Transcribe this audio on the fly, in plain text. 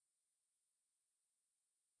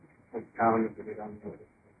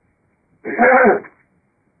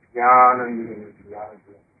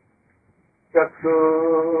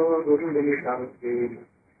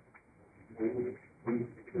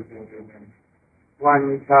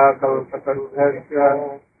वाञ्छाकल्पतरुभ्यश्च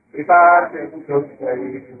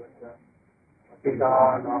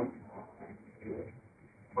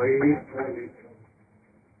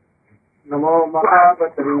नमो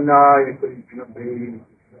महापतन्नाय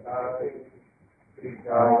कृष्णप्रेमाय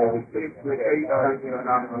कृष्णचैतन्यनामने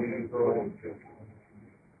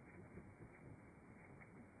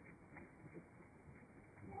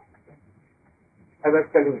I was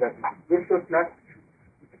telling that this should not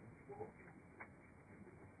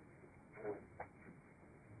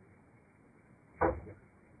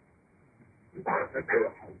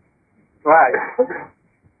try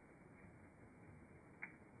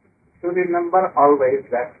to remember always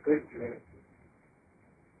that Krishna is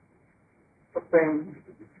supreme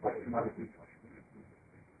personality.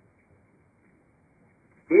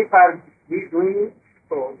 If we doing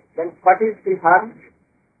so, then what is the harm?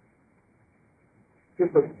 What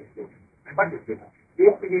is the harm?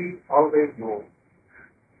 If we always know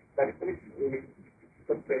that Krishna is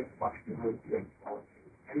supreme personality,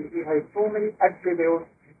 and he has so many attributes,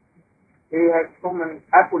 he has so many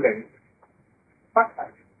opulence, what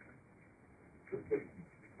are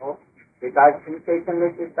no? Because in Chaitanya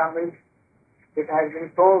Charitamrita it has been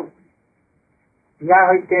told, Ya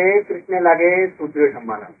hoite Krishna lage sudre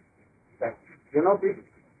sammana. You know this?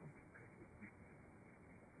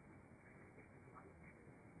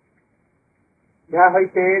 Ya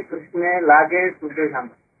hoite Krishna lage sudre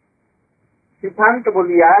sammana. सिद्धांत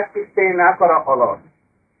बोलिया किससे ना करो अलग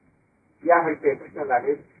या होते Krishna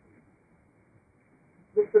lage.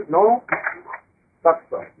 We should know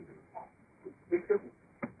Tattva.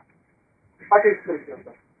 What is Krishna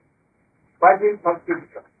Tattva? What is Bhakti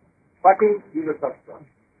Tattva? What is Jiva Tattva?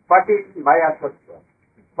 What is Maya Tattva?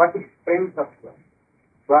 What is Prem Tattva?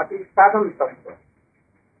 What is Sadhana Tattva?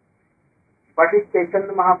 What is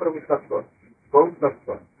Chaitanya Mahaprabhu Tattva? Gaur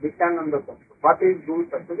Tattva? Nityananda Tattva? What is Guru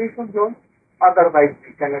Tattva? We should know. Otherwise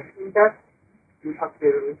we cannot enter in Bhakti.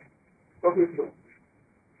 So we should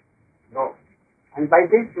know. And by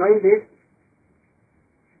this, knowing this,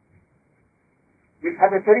 we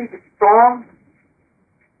have a very strong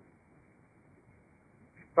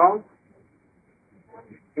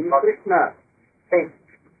in Krishna faith.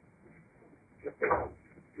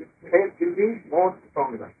 Faith will be more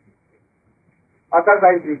stronger.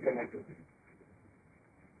 Otherwise we cannot do it.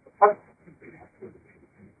 First,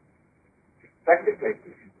 practice like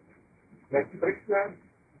this. Let Krishna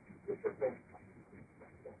is the faith.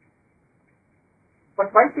 But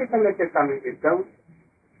why Chaitanya Charitamrita is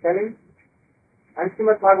telling, and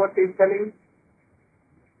Srimad Bhagavata is telling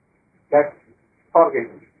that forget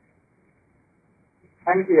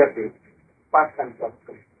and hear this past and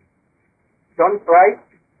present. Don't try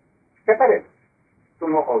separate to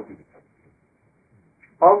know all these.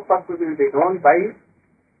 All first will be known by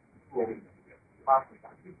hearing past and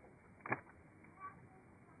present.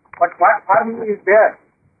 But what harm is there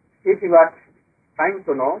if you are trying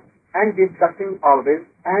to know and discussing always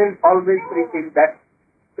and always preaching that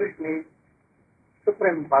Krishna is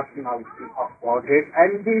supreme personality of Godhead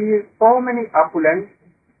and he is so many opulence,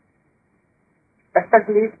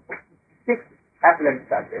 especially 6 opulence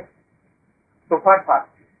are there. So what part?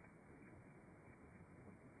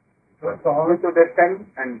 So how to understand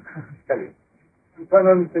and tell it?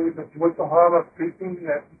 What's the harm of preaching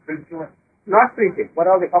that Krishna? Not preaching. What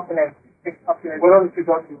are the opulence? 6 opulence. What are the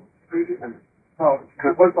talking? Preaching. No.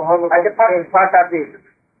 What's the harm of the part of the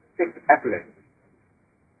 6 opulence?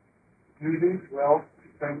 Beauty, wealth,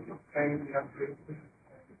 strength, fame, activity.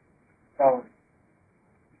 So,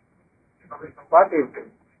 what is it?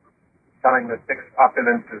 Telling the 6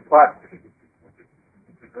 opulences. What?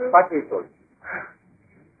 What is it?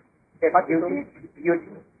 What beauty? Beauty.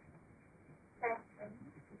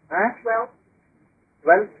 Huh? Wealth.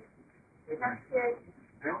 Wealth.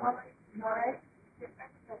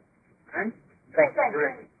 And?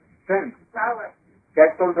 Strength.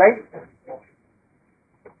 That's all right?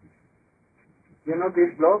 You know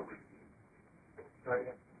this block?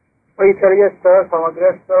 ऐश्वर्यश्च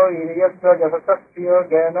समग्रश्च वीर्यश्च जगतस्य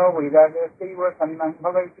ज्ञानो वैराग्यस्यैव सन्नं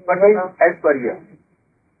भवति. What is Aishwarya?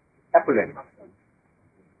 Opulence.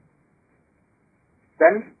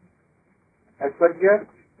 Then ऐश्वर्य,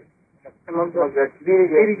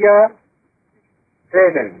 वीर्य,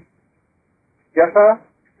 strength, jasa,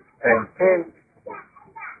 fame,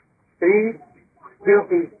 three,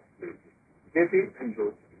 beauty, and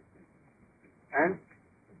good. And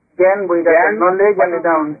Gyan, knowledge and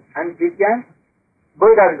down. And Vigyan,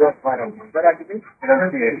 Buddha Goswaram. Where are you?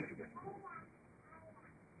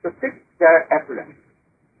 So 6 they are affluent.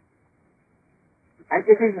 And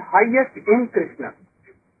it is highest in Krishna.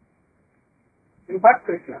 In what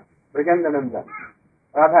Krishna? Brajandananda,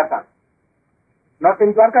 Radhaka. Not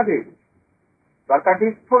in Dwarkadis.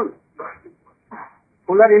 Dwarkadis is full.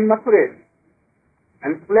 Fuller in Mathura.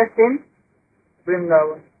 And fullest in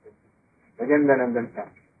Vrindavan. Brajandananda.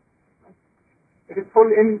 It is full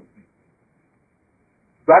in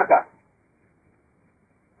Dwarka.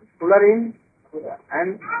 Fuller in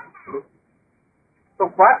and so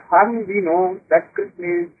what harm we know that Krishna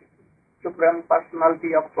is Supreme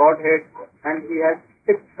Personality of Godhead and he has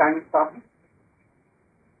 6 kinds of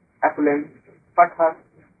affluence. What harm?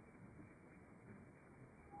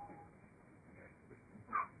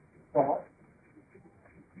 Well,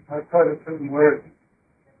 I try to put in words.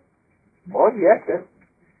 Oh yes, yes.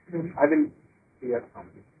 I will hear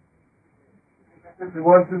something. If we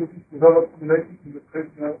want to develop relationship with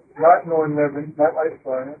Krishna, not knowing them, not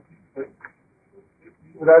Aishwarya, but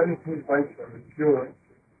without anything Aishwarya, pure.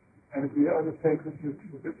 And if we understand Krishna,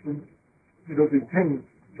 it'll be tinged.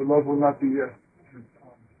 The love will not be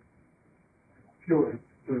pure.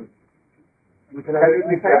 We can have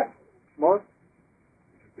it more?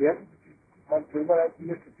 Yes? But we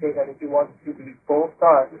used to say that if you want to be full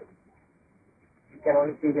stars, you can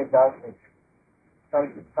only see the darkness.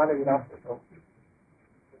 It's not enough. So,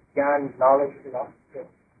 Gyan, knowledge is enough.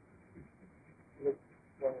 It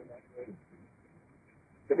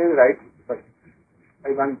is right, but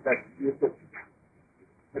I want that you should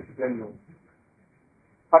explain more.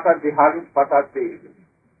 What are the harms, what are the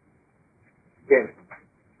gains?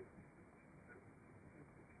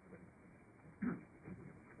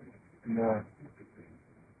 In the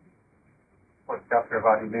 4th chapter of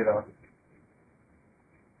Adi Lila,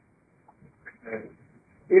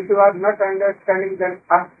 if you are not understanding, then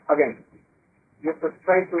ask again. You should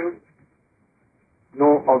try to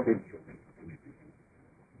know all this.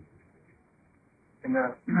 in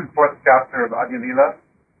the 4th chapter of Adi Lila,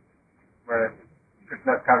 where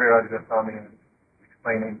Krishna Kaviraj Goswami is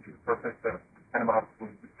explaining the purpose of Chaitanya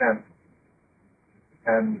Mahaprabhu's descent,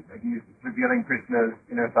 and he's revealing Krishna's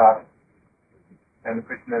inner thoughts, and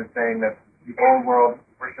Krishna is saying that the whole world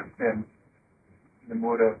worships him in the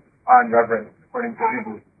mood of awe and reverence, according to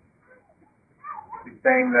Vibhu. He's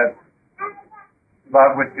saying that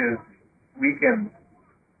love which is weakened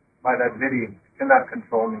by that vidhi cannot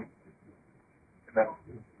control me, cannot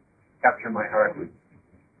capture my heart.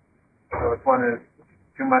 So if one is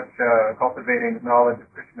too much cultivating knowledge of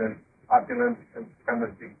Krishna's opulence and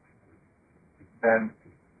supremacy, then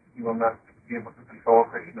he will not be able to control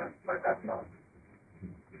Krishna by that knowledge.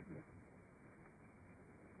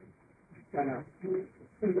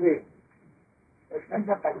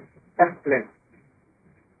 Explain.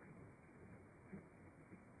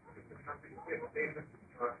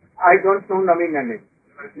 I don't know Naveen and it.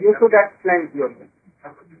 You should explain yourself.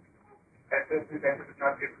 Because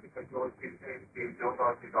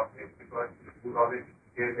we always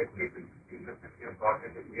hear that people of God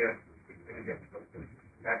and the year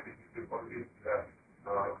that is always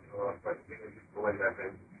go and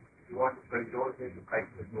reference. You want to control him, like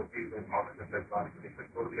the motives and all of the advantage,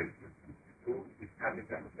 control it to have this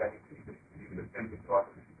understanding of God.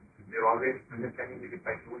 They're always understanding that if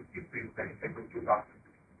I don't keep things, then if I don't do that,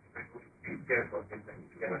 if I don't take care of things, then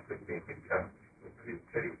you cannot take it down. It's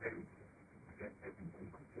very, very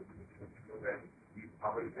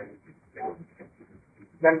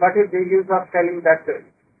then what is the use of telling that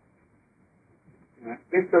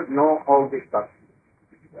we should know all this stuff?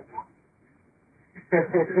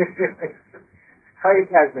 How it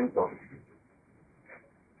has been told.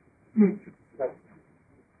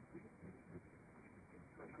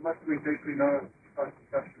 Must we deeply know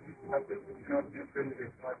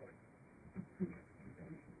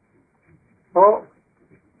So,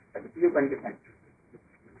 you can defend.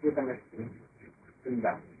 You can explain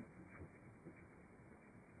that.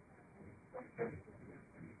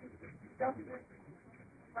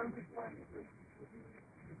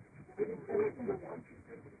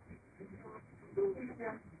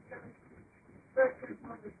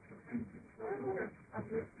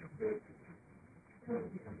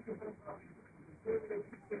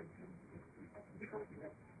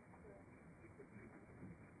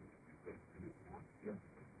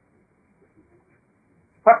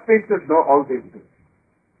 First we should know all these things,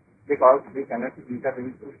 because we cannot enter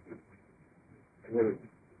into it.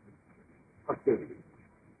 Okay.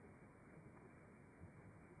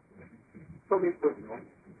 So we should know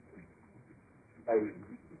by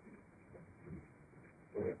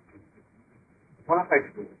bona fide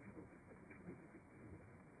truth.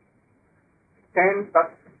 10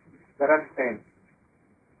 Tattva. There are 10.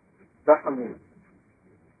 Dasamur.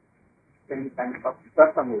 10 kinds of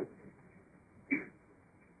Dasamur.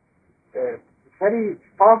 A very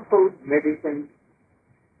powerful medicine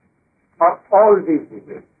for all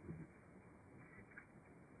diseases.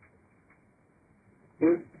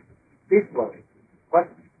 In this world, but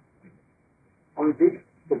on this,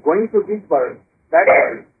 so going to this world, that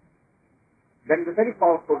world, there is a very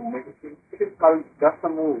powerful medicine. It is called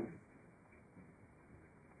Dasamur.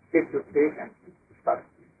 If you take and start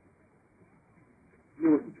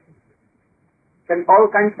use, then all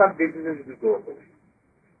kinds of diseases will go away.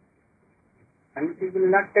 And if you will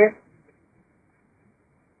not take,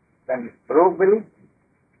 then rogue will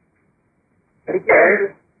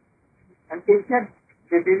recover, and if not,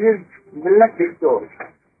 the disease will not be cured.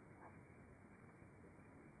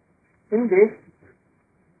 In this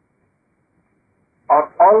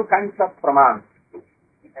are all kinds of pramans.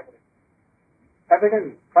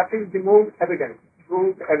 Evidence. What is the most evidence?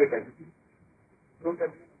 Proved evidence. Proved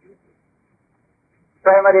evidence.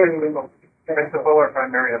 Primary evidence. Principal or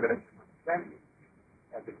primary evidence. Then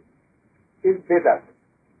evidence is Vedas.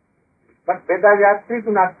 But Vedas are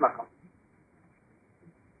Trigunatmakam.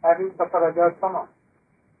 Having Sataraja Sama.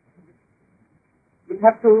 We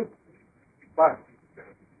have to what?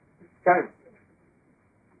 Turn.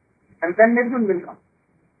 And then Nirgun will come.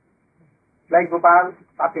 Like Gopal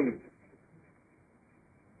Sapini.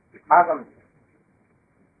 Agam.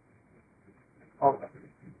 Okay.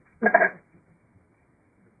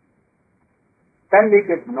 Then we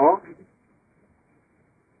get know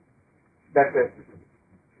that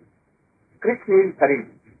Krishna is Hari.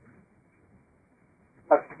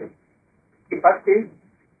 First thing. The first is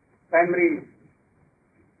primary.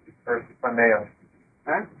 First Prameya.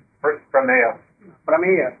 Huh? First Prameya.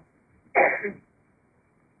 Prameya.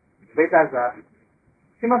 Vedas are.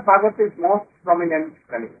 Srimad Bhagavata is most prominent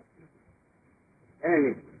Prameya.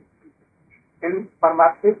 In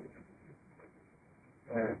Paramarthik,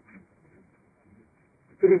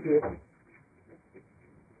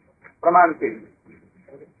 Pramanti.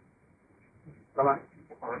 Praman.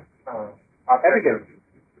 Evidence.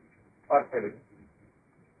 Or evidence.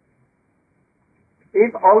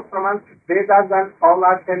 If all Pramans, Vedas and all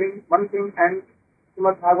are telling one thing and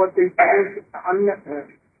Srimad Bhagavata is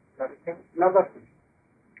another thing,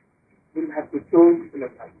 we'll have to choose in a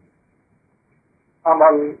time.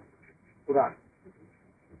 Amal Puran.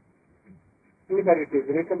 Here it is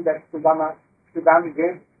written that Sudama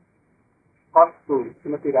gave cost to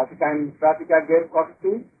Srimati Radhika and Radhika gave cost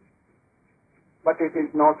to, but it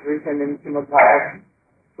is not written in Srimad Bhagavata,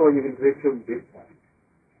 so you will receive this.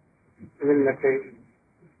 You will not take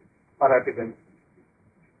Paratigan.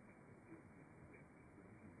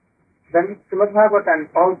 Then Srimad Bhagavata and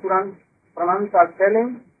all Purans, Pramans are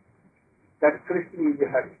telling that Krishna is the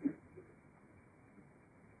Hari.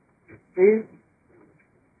 He is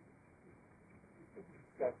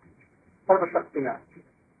Sarvashaktina.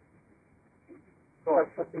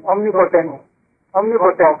 Omnipotent.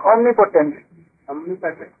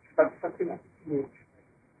 Sarvashaktina.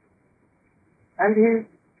 And he is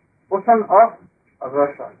ocean of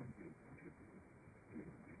Rasa.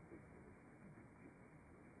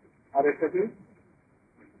 Are you taking?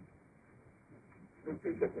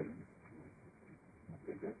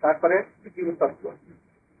 তারপরে জীব তত্ত্ব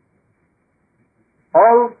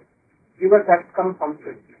all jivas have come from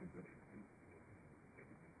Krishna.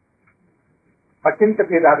 Achinta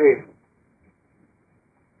Bhedave,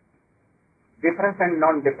 difference and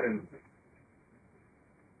non-difference.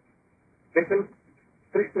 Between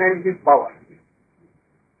Krishna and his power.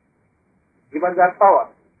 Jivas are power.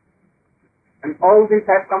 And all these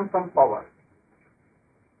have come from power.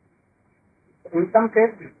 In some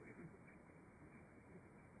cases,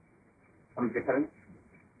 some difference.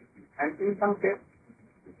 And in some cases,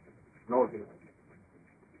 no difference.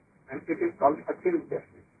 And it is called Achintya.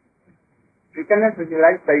 We cannot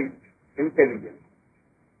visualize by intelligence.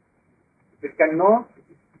 It can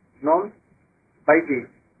known by the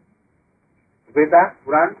Veda,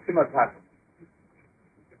 Puran, Srimad Bhagavata.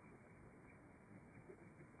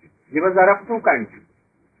 Jivas are of two kinds.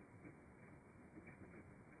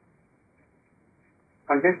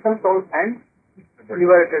 Conditional soul and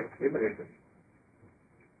liberated.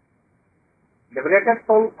 Liberated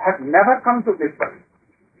soul have never come to this world.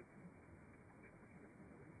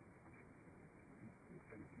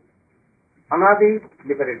 Anadi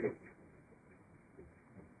liberated.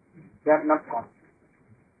 They have not gone.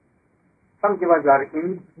 Some jivas are in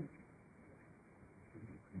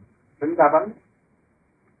Vrindavan,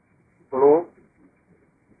 Golob,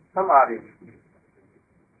 some are in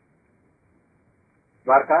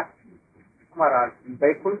Dwarka, हमारा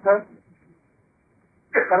वैकुंठ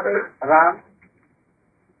सर्वे राम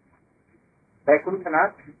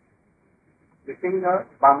वैकुंठनाथ सिंह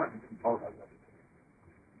बामन और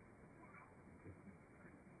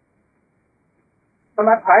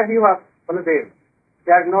समाज five you are Baldev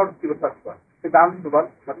they are not Shiva-sattva. Siddham Subal,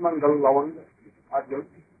 Madmangal Lavang, Arjun,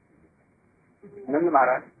 Nand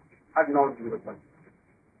Maharaj are not Shiva-sattva.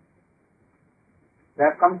 They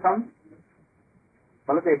have come from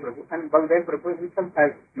Baladev Prabhu, and Baladev Prabhu himself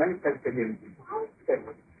has manifested in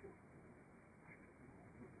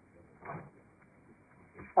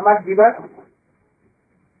Samad Jiva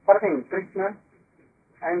serving Krishna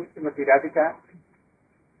and Srimati Radhika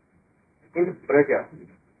in Braja.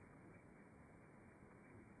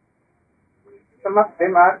 Some of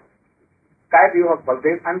them are sky view of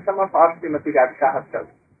Baldev and some of our Srimati Radhika herself.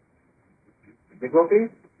 The gopis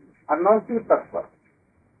are not Shiva Tattva.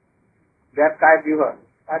 They are sky viewers.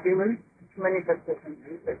 That means manifestation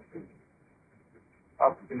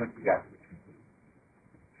of Srimati Radhika.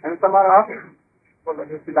 And some are of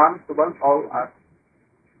Siddham, Subal, all are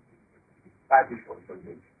sky view of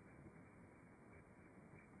Baldev.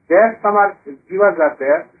 There some are jivas are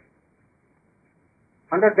there.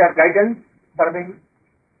 Under their guidance, serving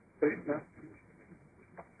Krishna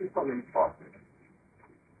is so important.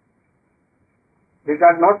 These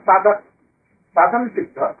are not sadhan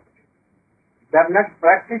siddha. They have not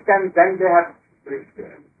practiced and then they have reached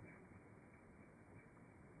there.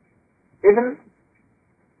 Even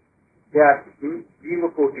they are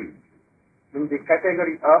jiva koti in the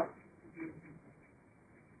category of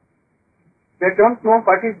they don't know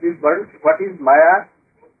what is this world, what is Maya,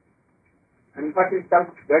 and what is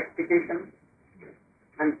self-gratification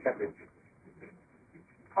and separation.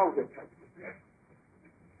 How they try?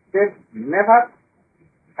 They never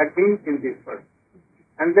had been in this world,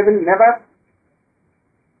 and they will never.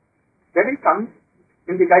 They will come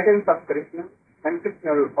in the guidance of Krishna, and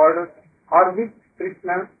Krishna will order or with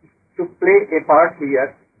Krishna to play a part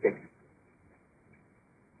here.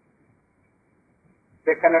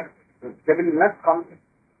 They cannot. They will not come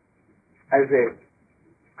as a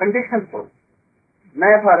conditioned force.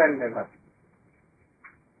 Never and never.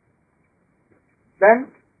 Then,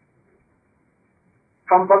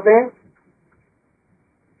 from Baldev,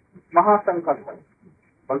 Mahasankarsan.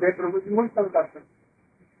 Baldev Prabhu is Mulsankarsan.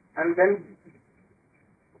 And then,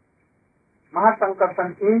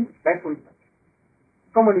 Mahasankarsan in Vaikuntha.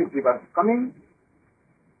 So many jivas coming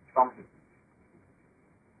from him.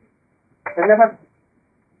 They never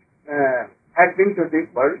had been to this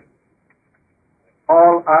world.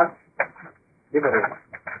 All are liberated.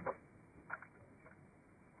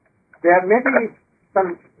 There may be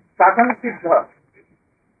some sadhan siddha.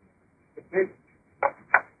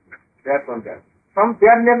 They are from there. From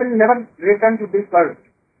there they will never return to this world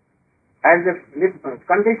as a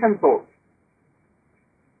conditioned soul.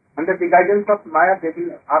 Under the guidance of Maya, they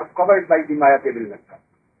are covered by the Maya, they will not come.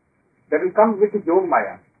 They will come with Yog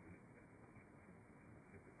Maya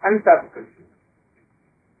and serve Krishna.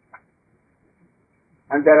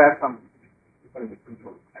 And there are some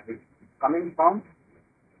people coming from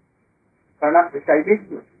Karnak Vishai.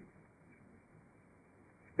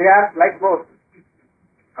 They are like both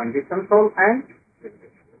conditioned soul and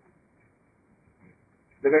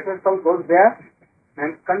the greater soul goes there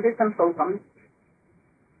and conditioned soul comes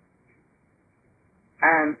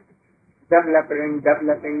and developing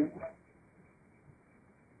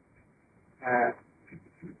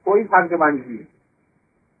कोई भाग्यवान जी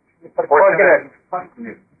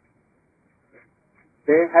fortunate.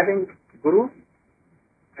 They having Guru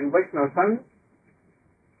and Vaishnava sons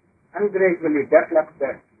and gradually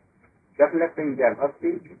developing their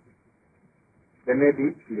bhakti, they may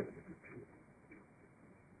be liberated.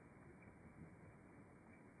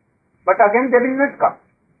 But again they will not come.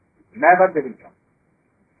 Never they will come.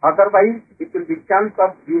 Otherwise it will be chance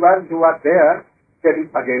of jivas who are there, they will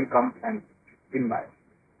again come and in Maya.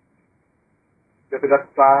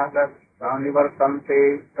 Jadgatva Nivartante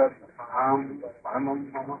Aham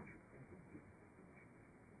Paramam Mama.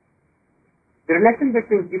 The relation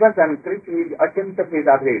between jivas and Krishna is Atyanta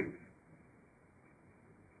Vedabhed.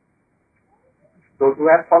 Those who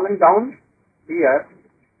have fallen down here,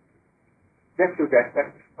 they should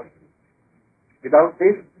accept. Without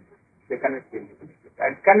this, they cannot change it.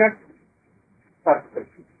 And cannot serve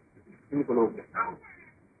Krishna in Goloka.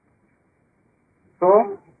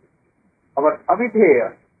 So, our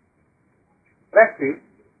avidheya practice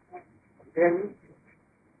then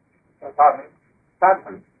sadhana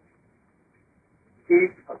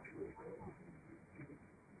is bhakti.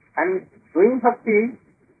 And doing bhakti,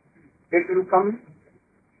 it will come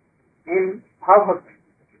in bhav bhakti.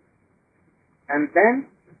 and then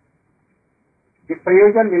the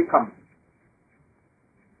prayojan will come.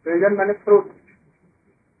 Prayojan means fruit.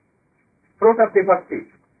 Fruit of the bhakti.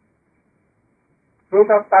 Fruit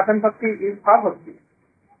of sadhana bhakti is bhav bhakti.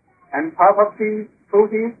 And bhav bhakti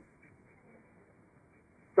fruit is,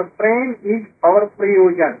 so prem is our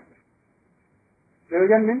prayojan.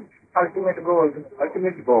 Prayojan means ultimate goal.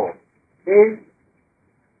 ultimate goal. Is,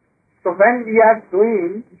 so when we are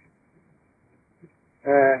doing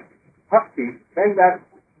bhakti, when we are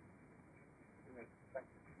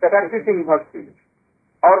practicing bhakti,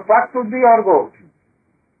 or what should be our goal?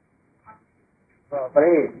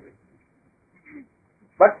 Prem.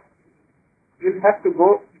 But you have to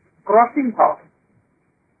go crossing path.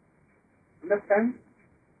 Understand?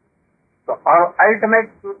 So our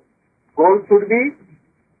ultimate goal should be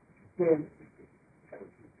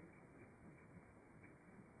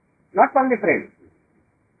not only friends,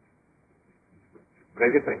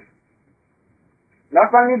 Braj friends,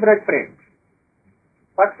 not only Braj friends,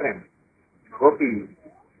 but friends, Gopi,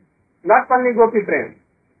 not only Gopi friends,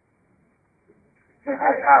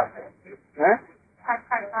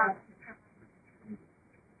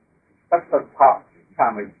 Tatsatbha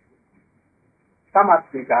Samai,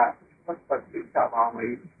 Samatmika, Tatsatmika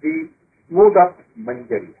Samai, the mood of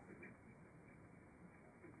Manjari.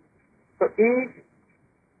 So if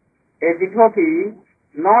a devotee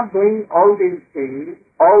not doing all these things,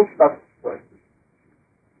 all such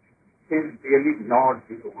is really not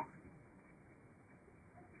devotee.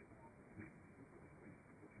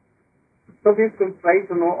 So we should try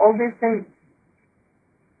to know all these things.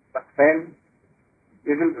 But when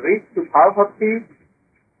we will reach to Bhav Bhakti,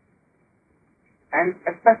 and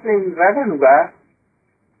especially in Radhanuga,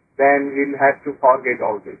 then we'll have to forget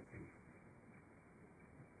all this.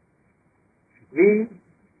 We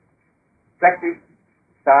practice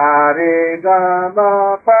Sa Re Ga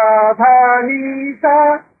Ma Pa Dha Ni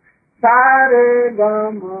Sa, Sa Re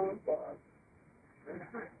Ga Ma Pa.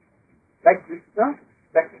 Like this, no?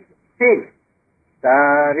 Like this. Sing. Sa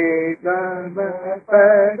Re Ga Ma Pa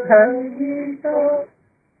Dha Ni Sa,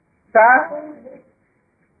 Sa.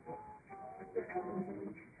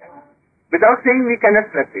 Without saying we cannot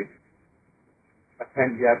practice. But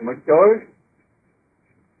when we are mature,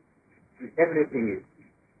 everything is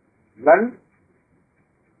learn.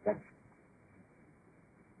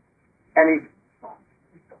 Any song.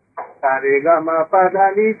 Sa Re Ga Ma Pa Dha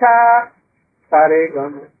Ni Sa, Sa Re Ga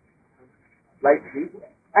Ma. Like this.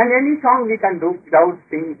 And any song we can do without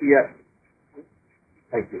singing here.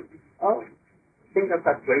 Like this. Oh, think of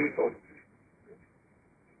that very good.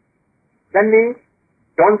 Then we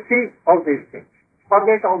don't see all these things.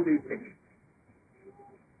 Forget all these things.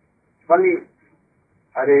 Only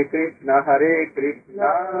Hare Krishna,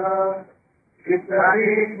 Krishna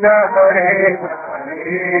Krishna, Hare Hare,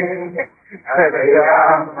 Hare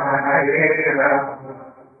Rama, Hare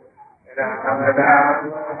Rama, Rama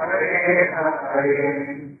Rama, Hare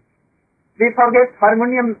Hare. We forget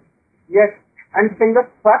harmonium, yes, and singers,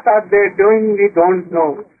 what are they doing, we don't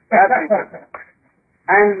know.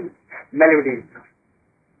 And melodies.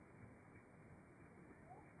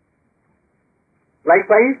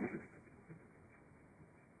 Likewise,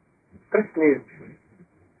 Krishna is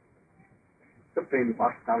Supreme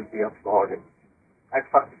Personality of God at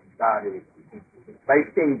first started by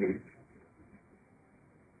saying this.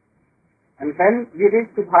 And when we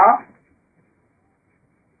reach to Bhav,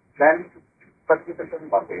 then participation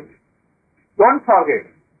forget. Don't forget.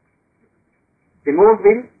 The mood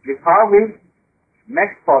will, the Bhav will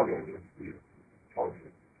make forget. Also.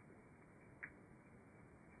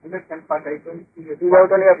 Understand what I told you?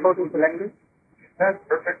 Without any effort to language? That's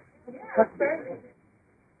perfect.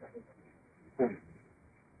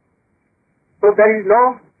 So there is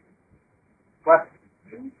no what?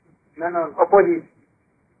 No, opposite.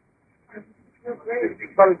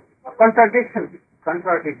 It's called contradiction.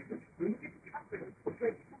 Contradiction.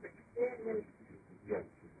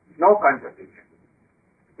 No contradiction.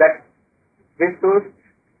 That we should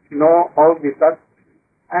know all the such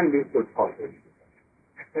and we should follow it.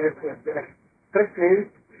 Krishna is,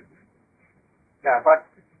 but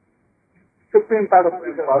Supreme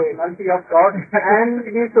Personality of God, and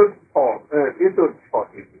we should follow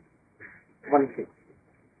it. One thing.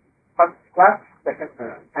 First class, second,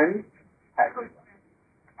 and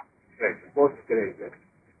great, both great.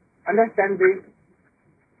 Understand this?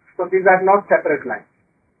 So these are not separate lines.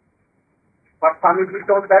 But Swamiji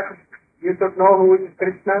told that you should know who is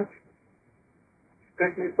Krishna.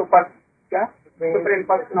 Krishna is Supreme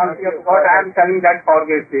Personality of God. I am telling that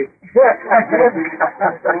forget it.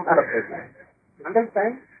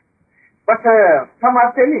 Understand? But some are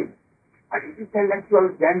telling, intellectual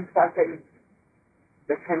gents are telling,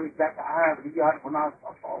 the sense that we are monarchs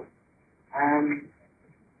of all, and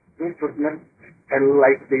we should not tell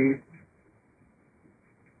like this.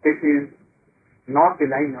 This is not the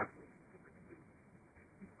line of.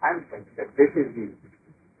 I'm saying that this is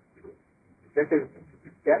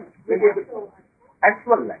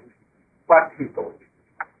actual line. What he told.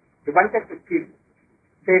 He wanted to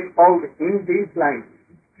take all in these lines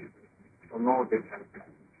to know different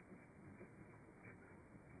lines.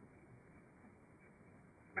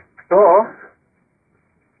 So,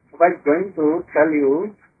 I was going to tell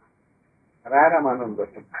you Raramananda.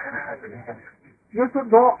 You should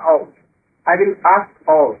know all. I will ask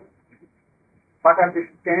all. What are the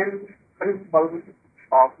 10 principles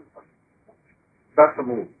of the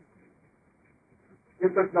move? You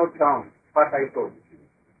should note down what I told you.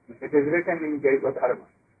 It is written in Jaiva Dharma.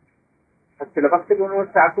 Srila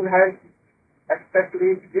Bhaktivinoda Thakur has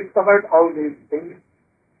especially discovered all these things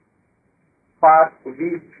for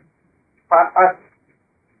us,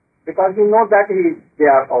 because you know that they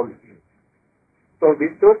are all. So we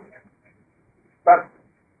should first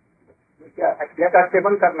इसका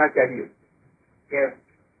seven करना चाहिए.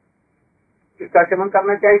 इसका seven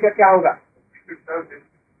करना चाहिए क्या होगा?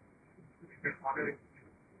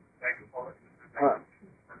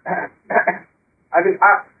 I will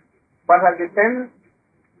ask, what are the 10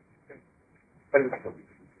 principles?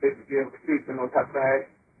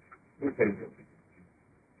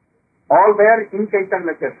 All were in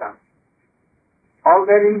Chaitanya Charitamrita. All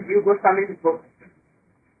were in Jiva Goswami's book,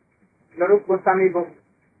 Narup Goswami's book,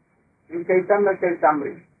 in Chaitanya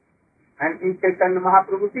Charitamrita, and in Chaitanya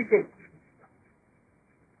Mahaprabhu's teaching.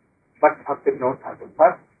 But Bhaktivinoda Thakur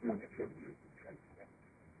first mentioned.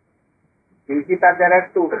 In Gita there are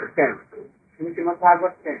 2 10, in Srimad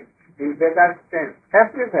Bhagavad 10, in Vedas 10,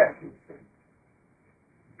 everywhere.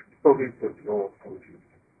 So we should know.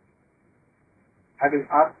 I will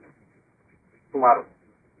ask tomorrow.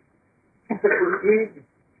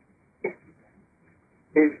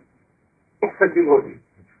 Is a devotee,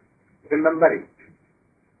 remembering.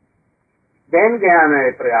 Then Jnana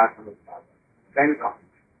Prayasam, then come.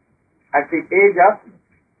 At the age of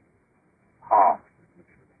half.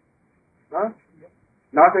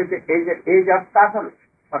 Not at the age of sadhana.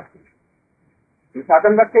 In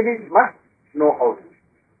sadhana bhakti we must know how to.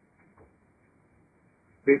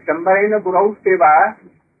 Vishambarena Guru Seva.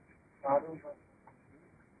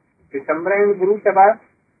 Vishambarena Guru Seva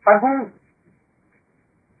for whom?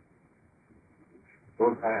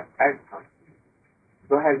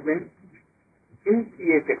 Those has been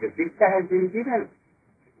initiated. Diksha has been given.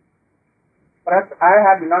 But I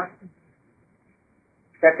have not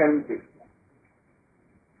taken this.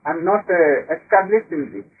 I am not established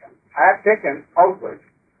in this. I have taken outward.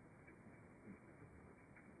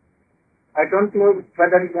 I don't know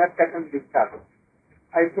whether you have taken this shadow.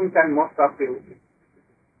 I think that most of you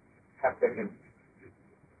have taken.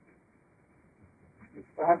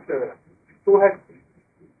 Perhaps who has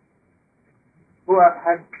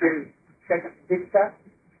been taken this shadow?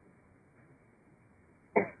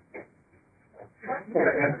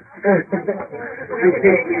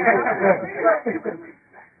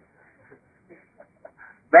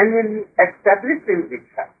 When we establish in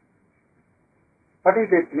Diksha, what is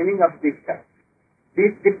the meaning of Diksha?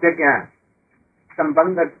 Diksha Jnana,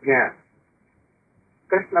 Sambandha Jnana,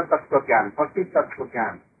 Krishna Tattva Jnana, Bhakti Tattva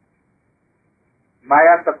Jnana,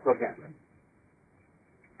 Maya Tattva Jnana,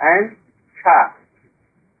 and Shah.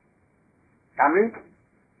 I mean,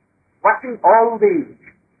 watching all these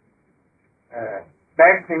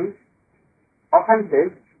bad things,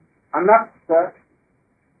 offenses, are not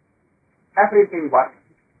everything was.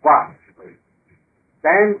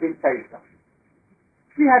 Then this side comes.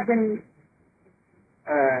 We have been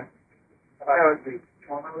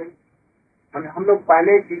हम लोग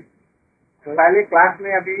पहले class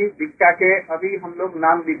में अभी दीक्षा के अभी हम लोग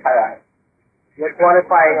नाम दिखाया है. We are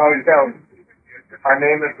qualifying ourselves. Our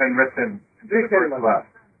name has been written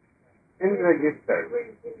in register.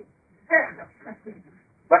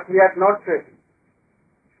 But we are not.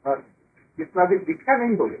 इसमें अभी दीक्षा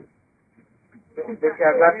नहीं होगी. This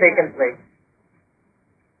has not taken place.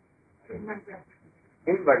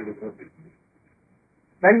 Inwardly.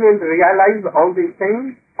 Then we will realize all these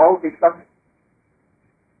things, all these stuff,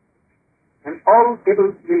 and all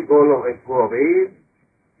evils will go away.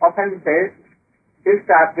 Offenses,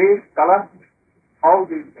 discharges, color, all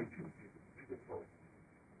these things.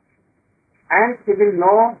 And he will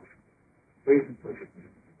know reason for it.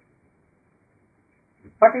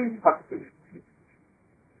 What is bhakti?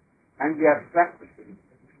 And we are practicing.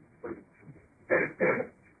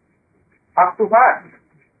 Up to what?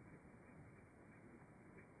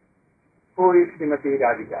 who is Srimati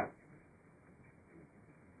Radhika.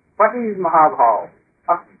 What is Mahabhav?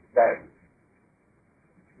 That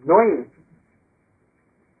knowing,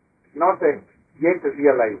 not yet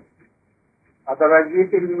realized. Otherwise,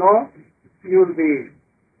 if you know, you will be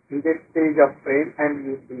in this stage of prem and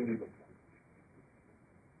you will be in the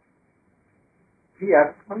we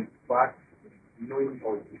are some part knowing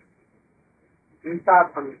all this.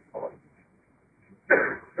 Inside from all.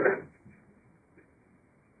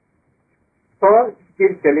 So, he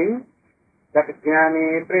is telling that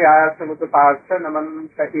Jnane Prayasamutapartha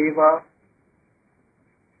Namanta Eva.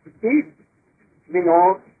 We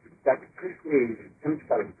know that Krishna is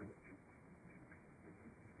himself,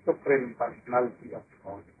 Supreme Personality of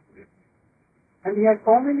God. And he has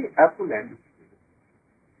so many opulence,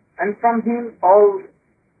 and from him all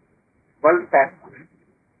world passion,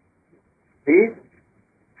 this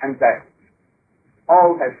and that,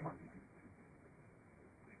 all has come.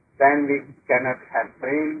 Then we cannot have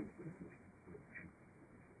praying.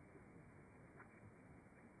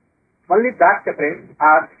 Only that praise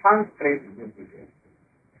or sans praise will be there.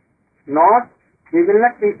 Not, we will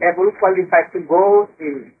not be able qualified to go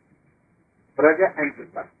in Braja and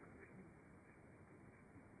Vipaka.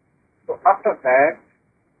 So after that,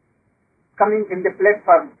 coming in the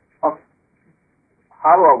platform of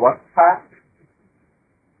how our work starts,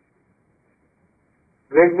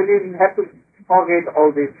 gradually we have to forget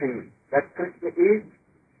all these things. That Krishna is,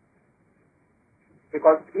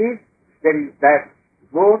 because if there is that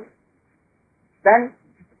growth, then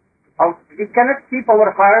we cannot keep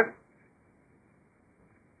our heart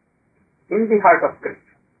in the heart of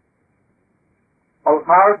Krishna. Our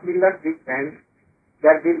heart will not be spent.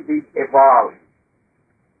 There will be a wall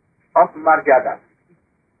of Marjada.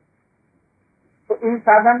 So in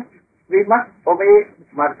sadhana, we must obey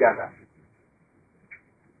Marjada.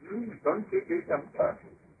 Don't keep it up.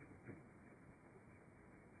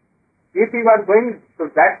 If you are going to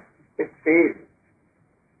that stage,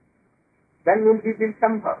 then you will be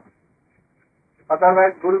somehow.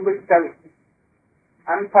 Otherwise, Guru will tell,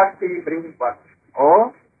 I'm thirsty, bring water.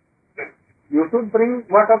 Or, you should bring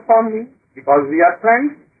water for me, because we are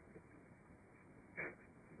friends.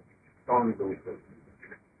 Don't do so.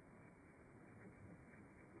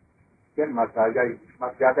 Then Marjada is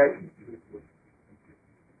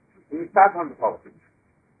in sadhana thought.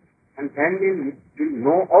 And when we will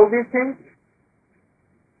know all these things,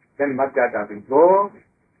 then Marjada will go,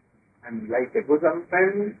 and like a bosom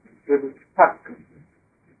friend, we will stuck.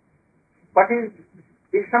 What is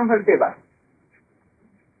Vishambhar Deva?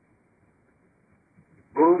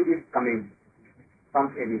 Guru is coming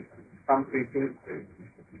from any, from preaching.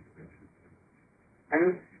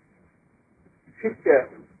 And sister,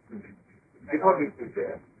 before he is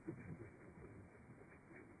there,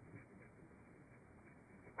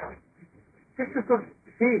 sister should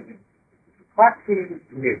see what he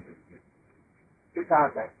needs. These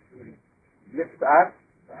are that. These are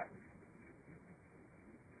that.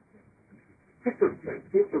 He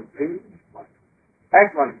should bring one.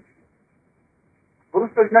 At once. Guru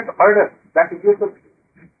does not order that you should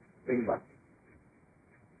bring one.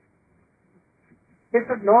 He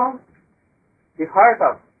should know the heart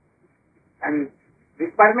of and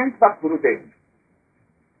requirements of Gurudev.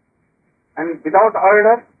 And without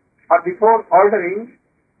order or before ordering,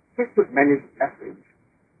 he should manage everything.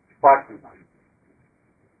 What he wants.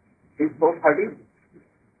 He is so hardy.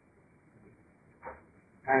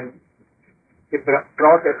 And he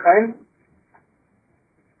brought a friend.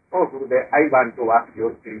 Oh Gurudev, I want to wash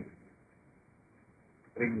your feet.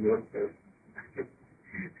 Bring yourself.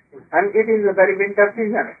 And it is a very winter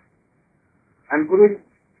season. And Guru is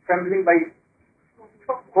trembling by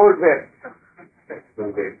cold weather.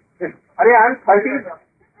 Gurudev. Are I'm 30.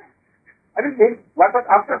 I will say, what was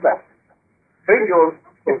after that? Bring yours.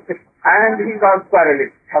 And he got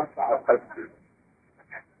quarreling.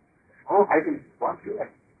 Oh, I will want you.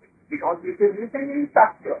 Because this is written in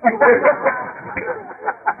Shastra.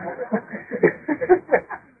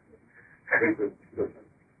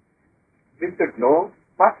 We should know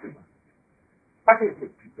what is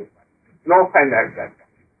it. No friend like that.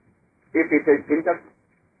 If it is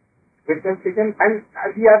winter season and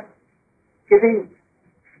we are giving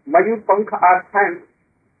Mayur Pankha our hand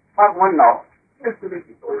for 1 hour. Just to make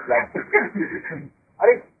it like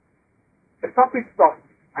stop it, stop.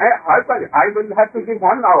 I will have to give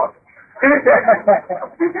 1 hour.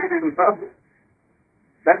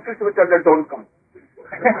 Then Krishna will tell them, don't come.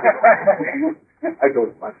 I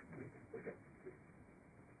don't want.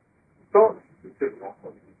 So, this is not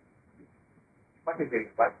what is the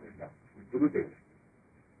requirement of Gurudev?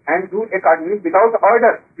 And do accordingly without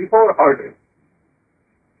order, before order.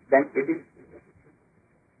 Then it is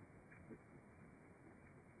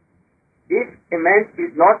If a man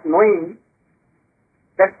is not knowing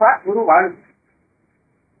that what Guru wants,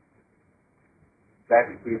 that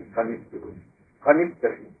he is punished.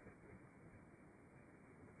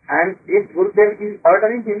 And if Gurudev is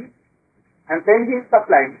ordering him, and then he is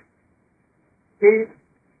supplying, he is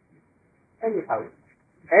anyhow.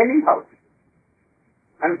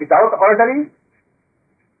 And without ordering,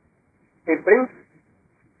 he brings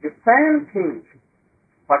the same thing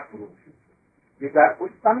what Guru. These are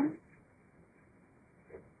Uttam.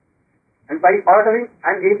 And by ordering,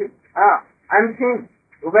 and he is, I'm saying,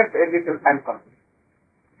 you get a little handcom.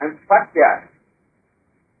 And what they are?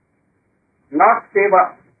 Not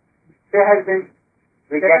seva. They has been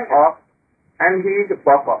taken off, and he is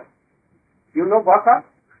baka. You know baka?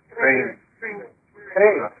 Crane.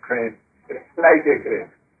 Crane. Like a crane.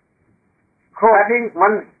 Having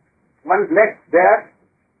one leg there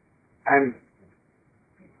and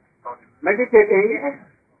meditating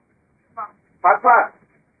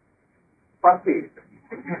for peace.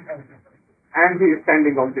 And he is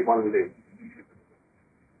standing on the one leg.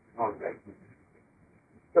 All right.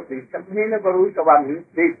 So please, Samhena Guru Sava means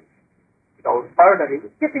this, without ordering,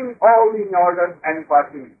 keeping all in order and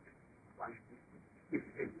passing.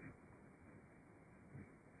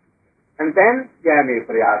 And then, Jnane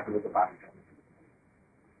Prayas with the Bhakti.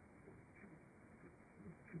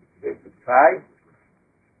 They should try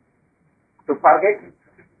to forget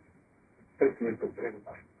Krishna to bring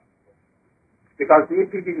us. Because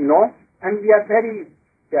if we didn't know, and we are very,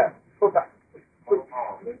 then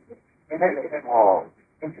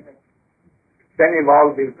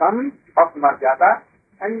evolve will come of Marjata,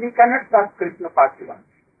 and we cannot trust Krishna Pasiva.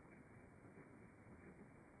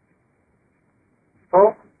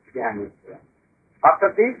 So, Jnana is there. After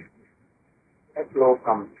this, a flow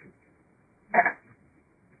comes.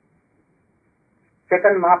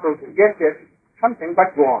 Chaitanya Mahaprabhu suggested something,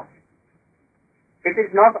 but go on. It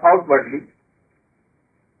is not outwardly,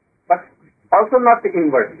 but also not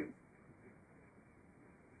inwardly.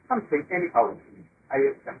 Something, anyhow, I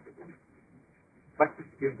accept it. But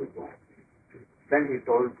it will go. Then he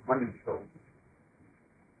told one story.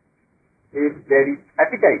 If there is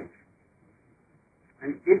appetite,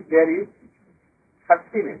 and if there is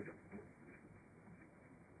sustenance,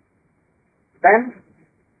 then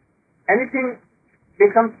anything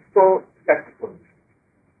becomes so successful.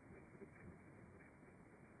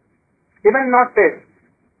 Even not taste.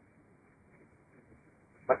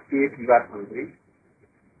 But if you are hungry,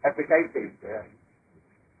 appetite is there.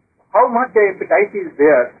 How much appetite is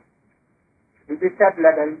there, in this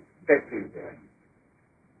level, taste is there.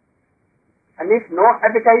 And if no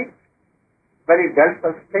appetite, very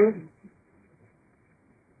dull things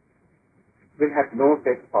will have no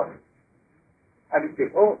taste for it. And you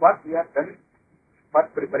say, oh, what we have done,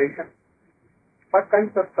 what preparation, what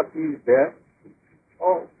kinds of sabji is there,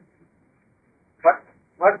 oh,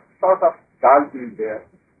 what sort of dal is there,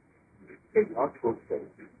 it's not good.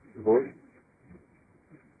 Good.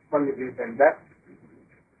 Only this and that.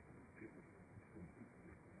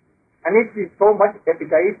 And if is so much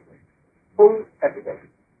appetite, full appetite,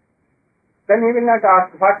 then he will not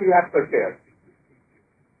ask what you have prepared.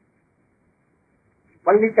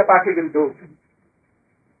 Only chapati will do.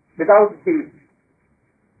 Without tea,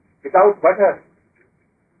 without butter.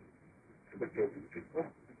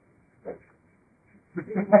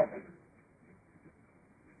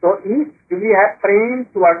 So if we have praying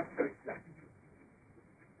towards Krishna,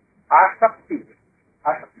 Asakti,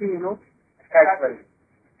 you know, attachment.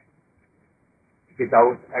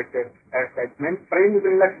 Without attachment, praying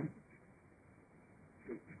will not.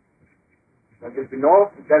 There will be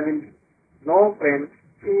no praying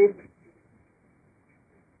if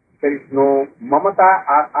there is no mamata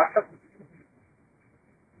or asakti.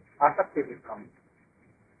 Asakti will come.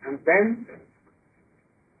 And then,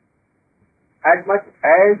 as much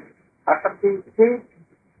as asakti is,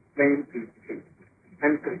 praying is,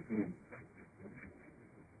 and Krishna.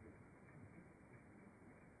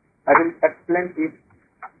 I will explain it.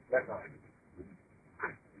 That's all.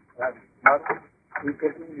 Now, in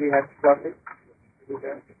case we have got it.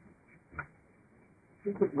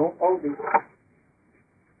 You should know all this.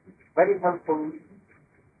 Very helpful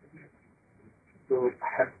to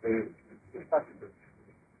have a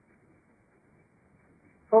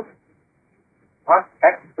So, what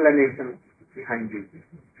explanation behind this?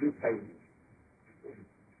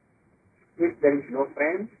 If there is no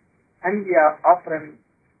friend, and we are offering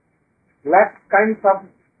less kinds of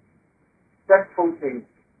stressful things,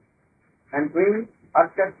 and doing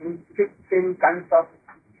urgent in 16 kinds of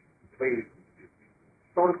ways,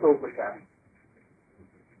 so Prashad,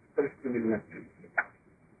 Krishna will not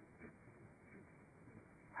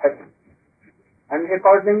heaven. And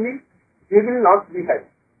accordingly, he will not be happy.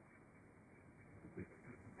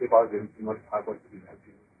 Because he is not able to be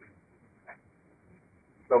happy.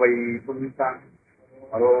 Savai punta,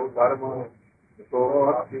 haro dharma, so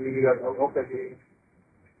bhakti adhokati,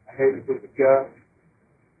 ahesukya,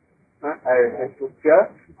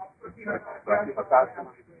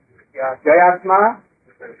 jayatma,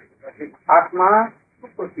 atma,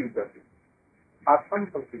 suprasidati, atman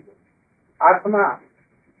prasidati, atma,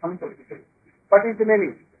 samprasidati. What is the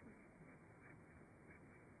meaning?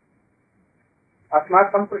 Atma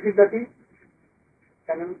samprasidati,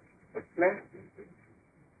 can you explain?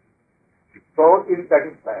 Soul is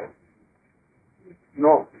satisfied.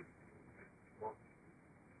 No.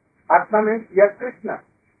 Atma means yes, Krishna.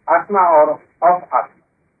 Atma or of Atma.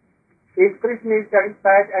 If Krishna is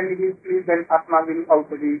satisfied and he is pleased, then Atma will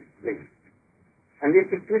also be pleased. And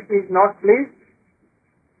if Krishna is not pleased,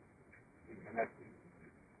 he cannot be.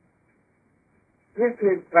 Krishna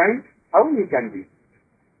is trying, how he can be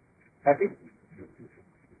happy?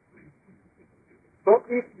 So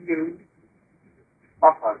if you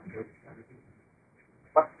offer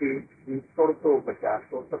bhakti in sorto bachar,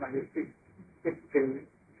 sorto means 16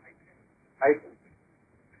 items.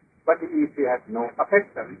 But if you have no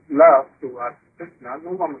affection, love towards Krishna,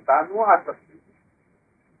 no mamata, no asakti,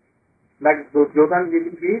 like Duryodhana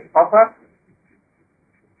will be offered,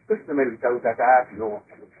 Krishna will tell that I have no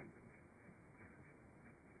affection.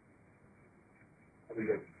 I will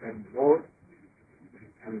explain more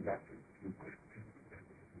and that.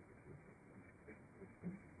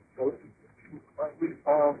 So,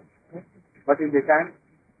 what is the time?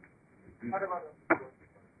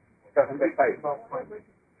 25.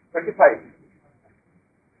 25.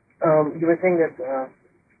 You were saying that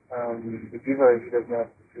the giver does not,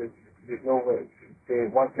 there's no way. They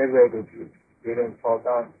once liberated, they don't fall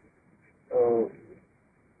down. So,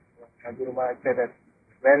 Guru Maharaj said that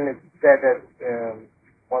when it's said that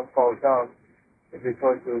one falls down, it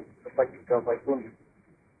refers to the Pachita Vaikuntha.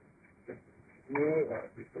 Can you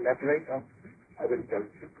elaborate on? I will tell you.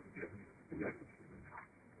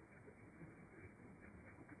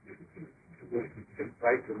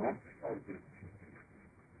 Try to know.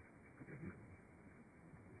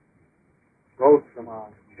 Go,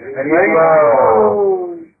 Saman.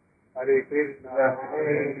 Hare Krishna.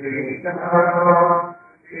 Hare Krishna.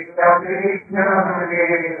 Krishna Krishna.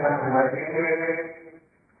 Hare Hare.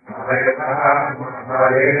 Hare Rama.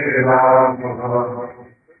 Hare Rama.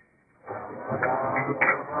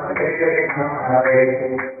 Hare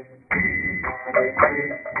Hare.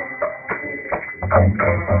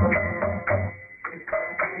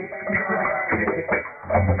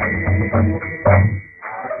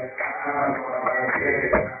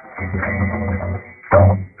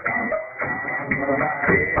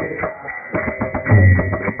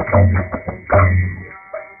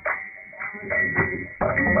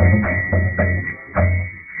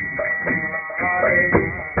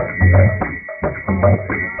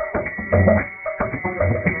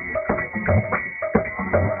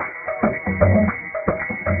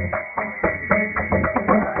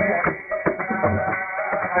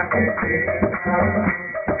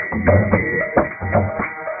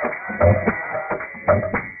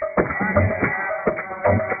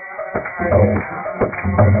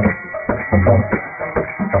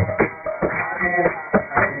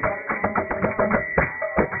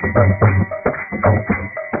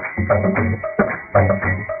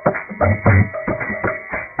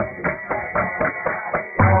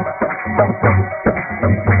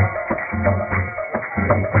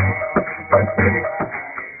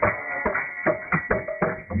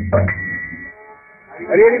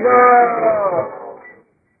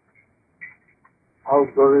 All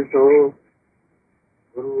glory to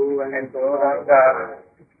Guru and Gauranga.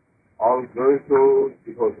 All glory to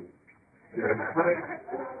devotee.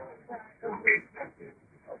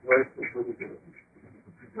 All glory to Guru.